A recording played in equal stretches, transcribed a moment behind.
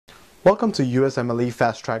Welcome to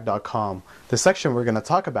USMLEFasttrack.com. The section we're going to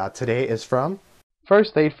talk about today is from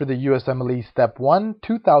First Aid for the USMLE Step 1,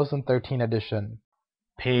 2013 edition.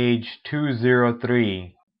 Page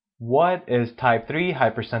 203. What is Type 3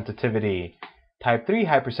 hypersensitivity? Type 3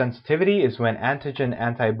 hypersensitivity is when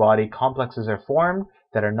antigen-antibody complexes are formed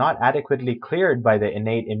that are not adequately cleared by the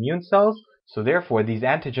innate immune cells, so therefore these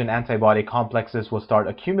antigen-antibody complexes will start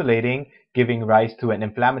accumulating, giving rise to an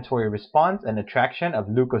inflammatory response and attraction of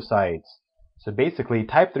leukocytes. So basically,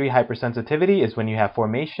 type 3 hypersensitivity is when you have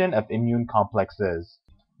formation of immune complexes.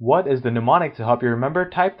 What is the mnemonic to help you remember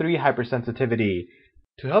type 3 hypersensitivity?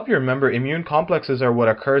 To help you remember immune complexes are what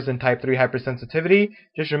occurs in type 3 hypersensitivity,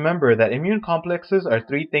 just remember that immune complexes are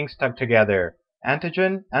three things stuck together: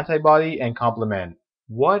 antigen, antibody, and complement.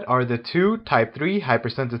 What are the two type 3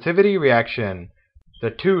 hypersensitivity reaction? The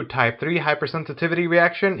two type 3 hypersensitivity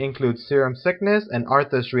reaction include serum sickness and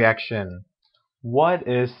Arthus reaction. What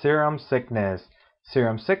is serum sickness?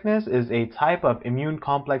 Serum sickness is a type of immune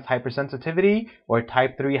complex hypersensitivity or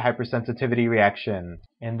type 3 hypersensitivity reaction.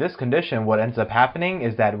 In this condition, what ends up happening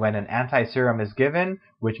is that when an anti-serum is given,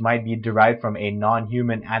 which might be derived from a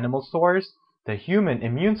non-human animal source, the human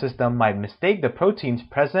immune system might mistake the proteins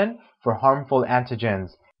present for harmful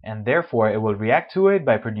antigens, and therefore it will react to it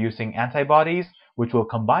by producing antibodies, which will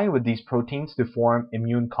combine with these proteins to form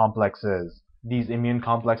immune complexes. These immune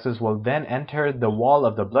complexes will then enter the wall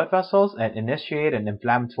of the blood vessels and initiate an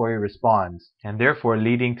inflammatory response, and therefore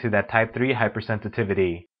leading to that type 3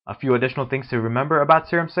 hypersensitivity. A few additional things to remember about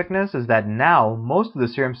serum sickness is that now most of the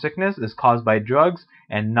serum sickness is caused by drugs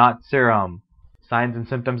and not serum. Signs and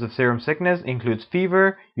symptoms of serum sickness includes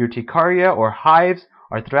fever, urticaria or hives,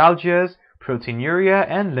 arthralgias, proteinuria,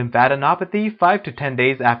 and lymphadenopathy 5 to 10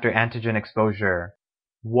 days after antigen exposure.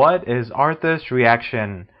 What is Arthus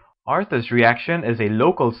reaction? Arthus reaction is a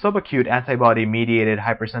local subacute antibody-mediated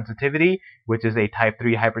hypersensitivity, which is a type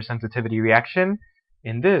 3 hypersensitivity reaction.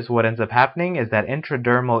 In this, what ends up happening is that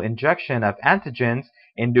intradermal injection of antigens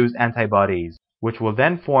induce antibodies, which will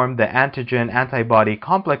then form the antigen-antibody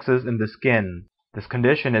complexes in the skin. This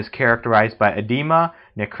condition is characterized by edema,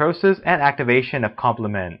 necrosis, and activation of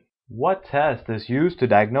complement. What test is used to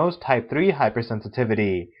diagnose type 3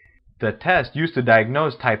 hypersensitivity? The test used to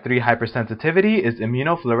diagnose type 3 hypersensitivity is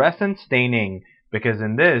immunofluorescence staining, because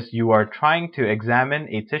in this you are trying to examine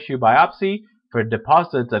a tissue biopsy for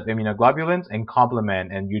deposits of immunoglobulins and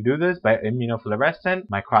complement, and you do this by immunofluorescent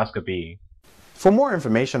microscopy. For more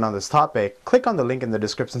information on this topic, click on the link in the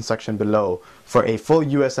description section below. For a full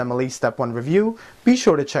USMLE Step 1 review, be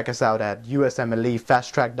sure to check us out at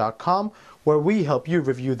USMLEFasttrack.com, where we help you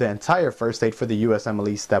review the entire first aid for the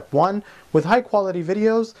USMLE Step 1 with high quality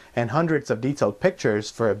videos and hundreds of detailed pictures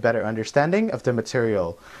for a better understanding of the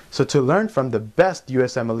material. So to learn from the best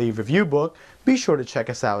USMLE review book, be sure to check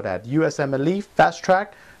us out at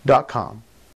USMLEFasttrack.com.